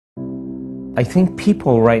I think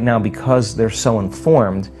people right now, because they're so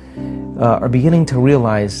informed, are beginning to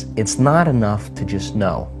realize it's not enough to just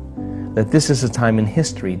know, that this is a time in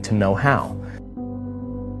history to know how.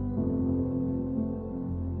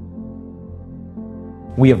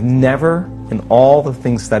 We have never, in all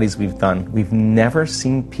the studies we've done, we've never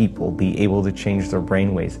seen people be able to change their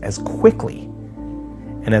brainwaves as quickly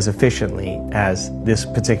and as efficiently as this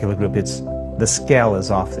particular group. The scale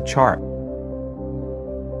is off the chart.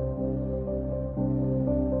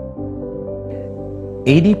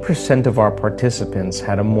 %80 of our participants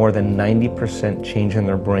had a more than 90% change in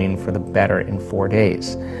their brain for the better in 4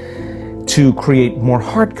 days, to create more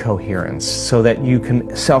heart coherence so that you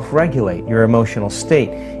can self-regulate your emotional state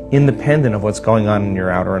independent of what's going on in your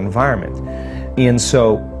outer environment. And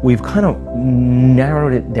so we've kind of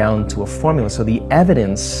narrowed it down to a formula. So the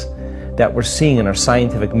evidence that we're seeing in our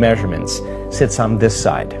scientific measurements sits on this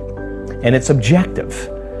side, and it's objective.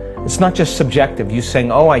 It's not just subjective, you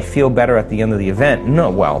saying, oh, I feel better at the end of the event.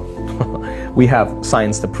 No, well, we have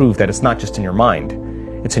science to prove that it's not just in your mind,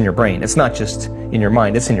 it's in your brain. It's not just in your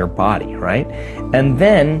mind, it's in your body, right? And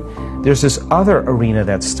then there's this other arena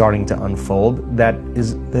that's starting to unfold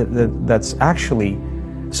that's actually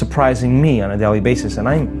surprising me on a daily basis, and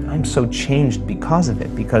I'm so changed because of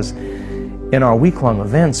it, because in our week-long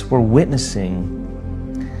events, we're witnessing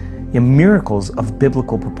miracles of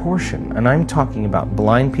biblical proportion. And I'm talking about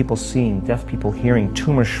blind people seeing, deaf people hearing,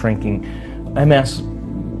 tumors shrinking, MS,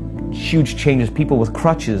 huge changes, people with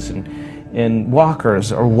crutches and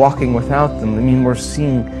walkers are walking without them. I mean, we're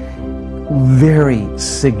seeing very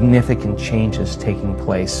significant changes taking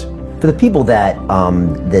place. For the people that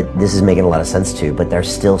this is making a lot of sense to, but they're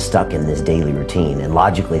still stuck in this daily routine, and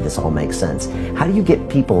logically this all makes sense, how do you get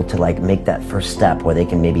people to make that first step where they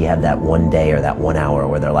can maybe have that one day or that 1 hour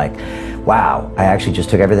where they're like, wow, I actually just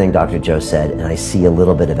took everything Dr. Joe said and I see a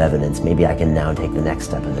little bit of evidence, maybe I can now take the next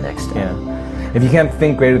step and the next step. Yeah. If you can't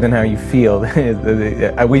think greater than how you feel,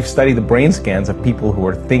 we've studied the brain scans of people who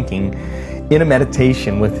are thinking in a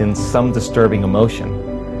meditation within some disturbing emotion.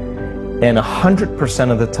 And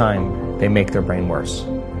 100% of the time, they make their brain worse.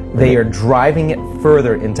 They are driving it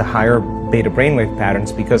further into higher beta brainwave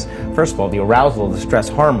patterns because, first of all, the arousal of the stress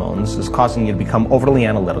hormones is causing you to become overly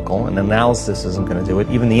analytical, and analysis isn't going to do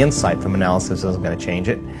it. Even the insight from analysis isn't going to change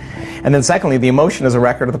it. And then secondly, the emotion is a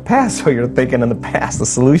record of the past, so you're thinking in the past. The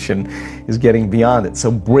solution is getting beyond it.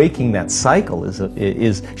 So breaking that cycle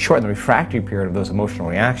is shortening the refractory period of those emotional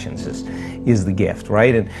reactions is the gift,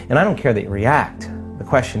 right? And I don't care that you react. The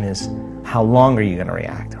question is, how long are you going to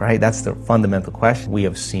react, right? That's the fundamental question. We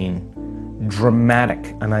have seen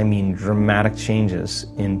dramatic, and I mean dramatic, changes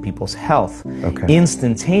in people's health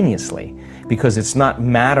instantaneously, because it's not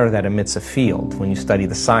matter that emits a field. When you study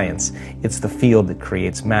the science, it's the field that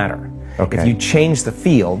creates matter. If you change the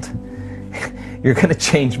field, you're going to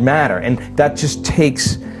change matter, and that just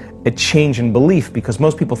takes a change in belief, because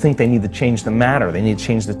most people think they need to change the matter, they need to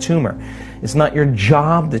change the tumor. It's not your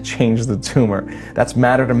job to change the tumor. That's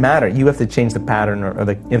matter to matter. You have to change the pattern or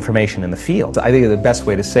the information in the field. I think the best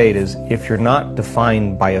way to say it is, if you're not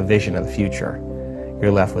defined by a vision of the future,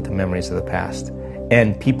 you're left with the memories of the past.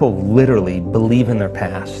 And people literally believe in their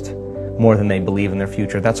past more than they believe in their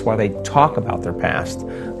future. That's why they talk about their past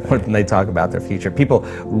more than they talk about their future. People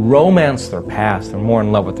romance their past. They're more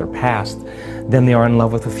in love with their past than they are in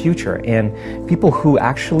love with the future. And people who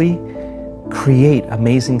actually create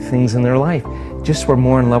amazing things in their life just were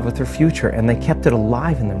more in love with their future, and they kept it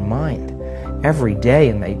alive in their mind every day.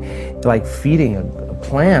 And they, like feeding a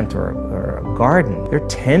plant or a garden, they're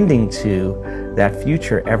tending to that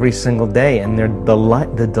future every single day, and the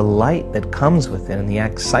delight that comes with it, and the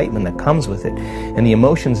excitement that comes with it, and the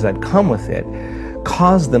emotions that come with it,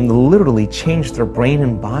 cause them to literally change their brain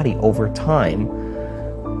and body over time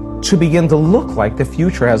to begin to look like the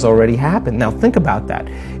future has already happened. Now think about that.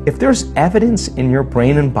 If there's evidence in your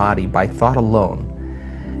brain and body by thought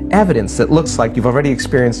alone, evidence that looks like you've already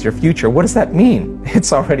experienced your future, what does that mean?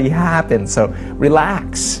 It's already happened. So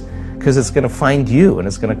relax, because it's going to find you, and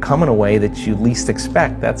it's going to come in a way that you least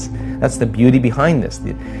expect. That's the beauty behind this.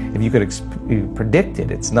 If you could predict it,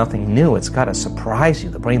 it's nothing new. It's got to surprise you.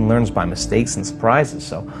 The brain learns by mistakes and surprises,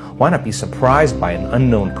 so why not be surprised by an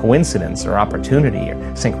unknown coincidence or opportunity or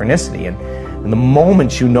synchronicity? And the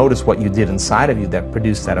moment you notice what you did inside of you that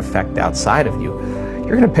produced that effect outside of you,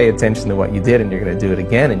 you're going to pay attention to what you did, and you're going to do it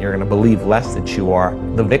again, and you're going to believe less that you are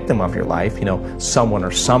the victim of your life. You know, someone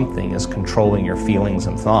or something is controlling your feelings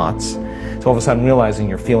and thoughts. So all of a sudden realizing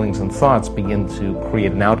your feelings and thoughts begin to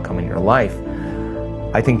create an outcome in your life.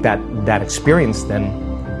 I think that experience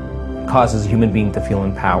then causes a human being to feel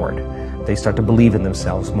empowered. They start to believe in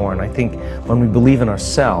themselves more, and I think when we believe in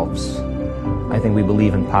ourselves, I think we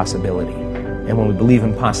believe in possibility. And when we believe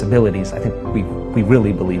in possibilities, I think we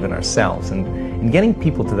really believe in ourselves. And getting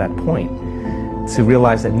people to that point, to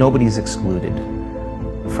realize that nobody's excluded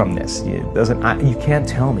from this. You can't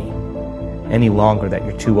tell me any longer that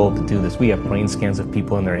you're too old to do this. We have brain scans of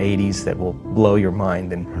people in their 80s that will blow your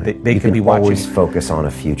mind, and they could be watching. You can always focus on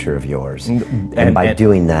a future of yours. And by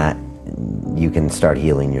doing that, you can start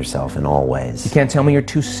healing yourself in all ways. You can't tell me you're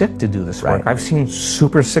too sick to do this work. Right. I've seen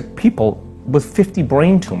super sick people with 50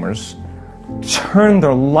 brain tumors turn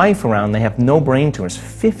their life around. They have no brain tumors,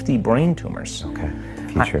 50 brain tumors. Okay,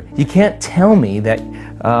 future. You can't tell me that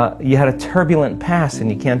you had a turbulent past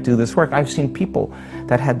and you can't do this work. I've seen people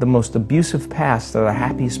that had the most abusive past that are the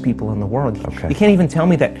happiest people in the world. Okay. You can't even tell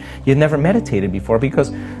me that you'd never meditated before,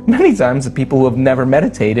 because many times the people who have never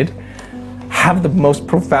meditated have the most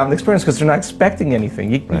profound experience because they're not expecting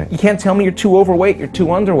anything. You can't tell me you're too overweight, you're too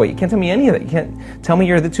underweight. You can't tell me any of that. You can't tell me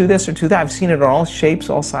you're too this or too that. I've seen it in all shapes,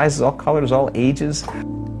 all sizes, all colors, all ages.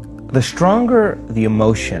 The stronger the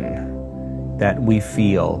emotion that we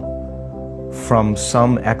feel from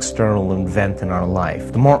some external event in our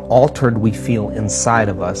life, the more altered we feel inside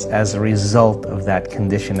of us as a result of that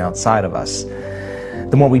condition outside of us,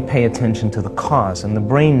 the more we pay attention to the cause. And the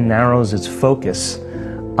brain narrows its focus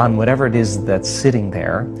on whatever it is that's sitting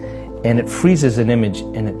there, and it freezes an image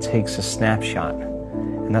and it takes a snapshot,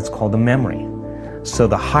 and that's called a memory. So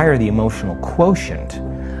the higher the emotional quotient,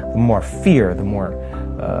 the more fear, the more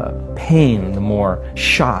pain, the more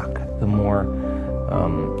shock, the more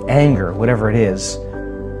anger, whatever it is,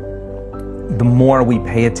 the more we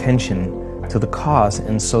pay attention to the cause,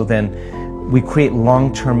 and so then we create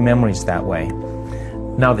long-term memories that way.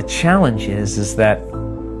 Now the challenge is that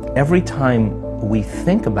every time we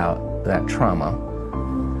think about that trauma,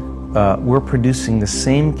 we're producing the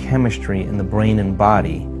same chemistry in the brain and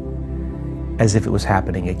body as if it was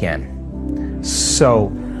happening again.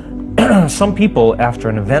 So some people after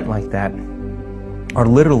an event like that are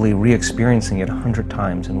literally re-experiencing it 100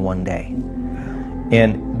 times in one day.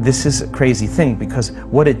 And this is a crazy thing, because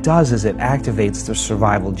what it does is it activates the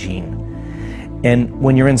survival gene. And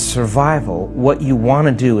when you're in survival, what you want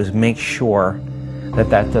to do is make sure that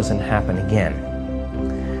that doesn't happen again.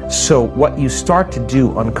 So what you start to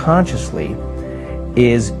do unconsciously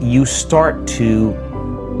is you start to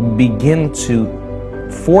begin to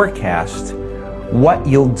forecast what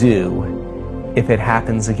you'll do if it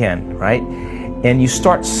happens again, right? And you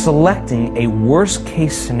start selecting a worst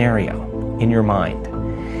case scenario in your mind.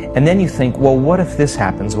 And then you think, well, what if this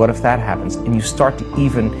happens? What if that happens? And you start to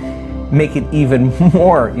even make it even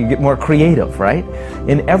more, you get more creative, right?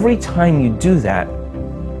 And every time you do that,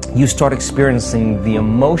 you start experiencing the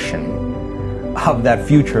emotion of that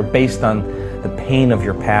future based on the pain of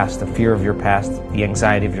your past, the fear of your past, the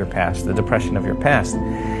anxiety of your past, the depression of your past.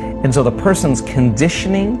 And so the person's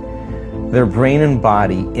conditioning their brain and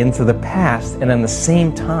body into the past, and at the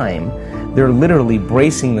same time, they're literally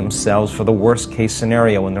bracing themselves for the worst case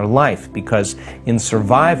scenario in their life, because in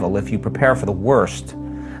survival, if you prepare for the worst,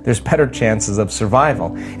 there's better chances of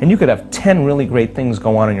survival. And you could have 10 really great things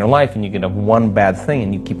go on in your life, and you could have one bad thing,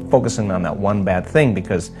 and you keep focusing on that one bad thing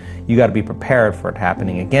because you got to be prepared for it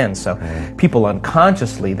happening again. So people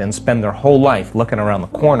unconsciously then spend their whole life looking around the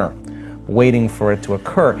corner, waiting for it to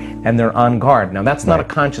occur, and they're on guard. Now that's not a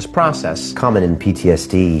conscious process. Common in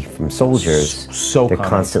PTSD from soldiers. So they're common.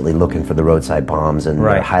 Constantly looking for the roadside bombs, and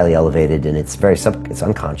they're highly elevated, and it's very it's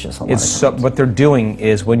unconscious a lot of times. What they're doing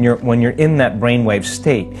is when you're in that brainwave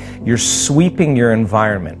state, you're sweeping your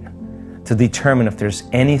environment to determine if there's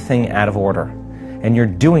anything out of order. And you're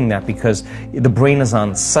doing that because the brain is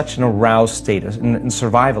on such an aroused state. In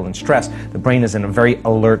survival and stress, the brain is in a very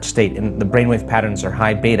alert state, and the brainwave patterns are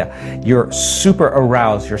high beta. You're super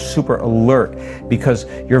aroused, you're super alert, because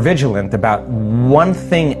you're vigilant about one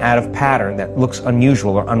thing out of pattern that looks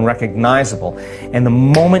unusual or unrecognizable. And the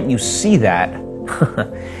moment you see that,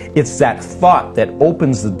 it's that thought that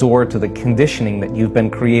opens the door to the conditioning that you've been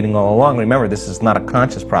creating all along. Remember, this is not a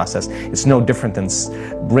conscious process. It's no different than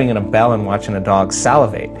ringing a bell and watching a dog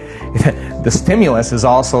salivate. The stimulus is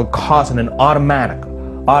also causing an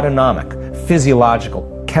autonomic,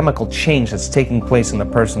 physiological, chemical change that's taking place in the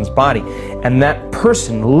person's body. And that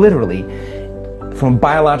person literally, from a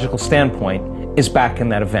biological standpoint, is back in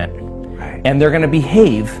that event. Right. And they're going to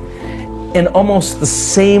behave in almost the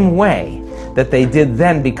same way that they did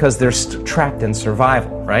then, because they're trapped in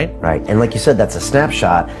survival, right? Right, and like you said, that's a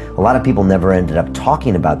snapshot. A lot of people never ended up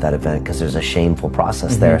talking about that event because there's a shameful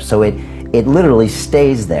process there. So it literally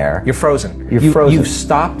stays there. You're frozen. You're frozen. You've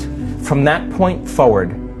stopped, from that point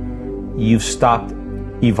forward, you've stopped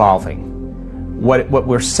evolving. What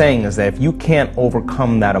we're saying is that if you can't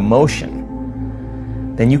overcome that emotion,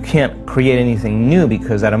 then you can't create anything new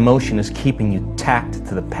because that emotion is keeping you tacked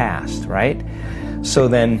to the past, right? So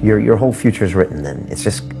then your whole future is written. Then it's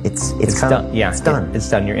just it's done. Yeah, it's done. It's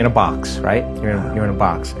done. You're in a box, right? You're in a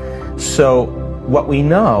box. So what we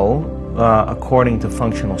know, according to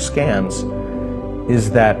functional scans,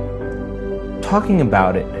 is that talking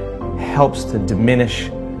about it helps to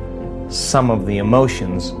diminish some of the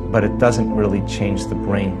emotions, but it doesn't really change the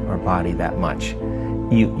brain or body that much.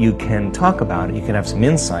 You can talk about it, you can have some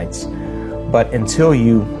insights, but until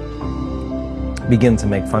you begin to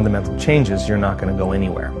make fundamental changes, you're not going to go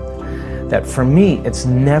anywhere. That for me, it's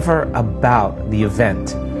never about the event.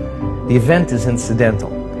 The event is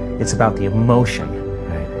incidental. It's about the emotion.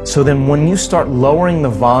 Right. So then when you start lowering the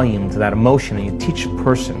volume to that emotion and you teach a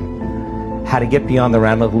person how to get beyond their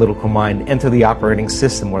analytical mind, enter the operating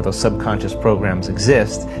system where those subconscious programs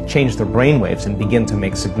exist, change their brainwaves and begin to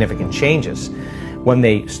make significant changes, when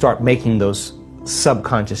they start making those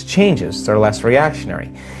subconscious changes, they're less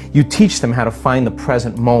reactionary. You teach them how to find the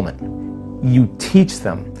present moment. You teach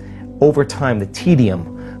them over time the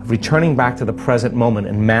tedium of returning back to the present moment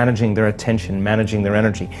and managing their attention, managing their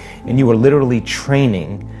energy. And you are literally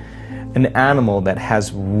training an animal that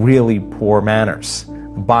has really poor manners.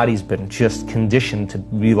 The body's been just conditioned to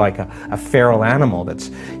be like a feral animal that's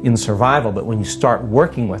in survival, but when you start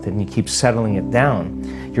working with it and you keep settling it down,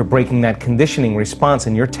 you're breaking that conditioning response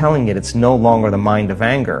and you're telling it it's no longer the mind of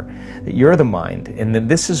anger, that you're the mind. And that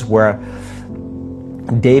this is where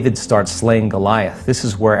David starts slaying Goliath. This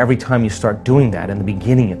is where every time you start doing that, in the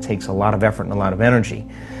beginning it takes a lot of effort and a lot of energy.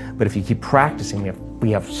 But if you keep practicing,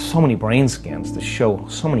 we have so many brain scans to show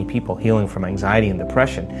so many people healing from anxiety and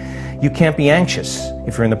depression. You can't be anxious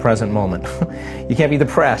if you're in the present moment. You can't be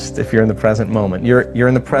depressed if you're in the present moment. You're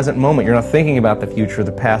in the present moment. You're not thinking about the future or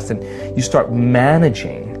the past, and you start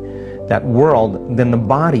managing that world. Then the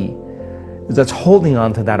body that's holding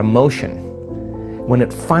on to that emotion, when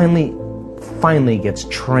it finally gets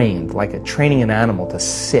trained, like training an animal to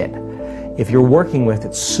sit, if you're working with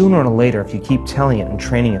it, sooner or later, if you keep telling it and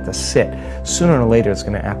training it to sit, sooner or later it's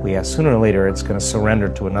going to acquiesce, sooner or later it's going to surrender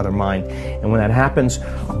to another mind. And when that happens,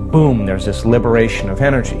 boom, there's this liberation of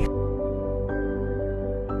energy.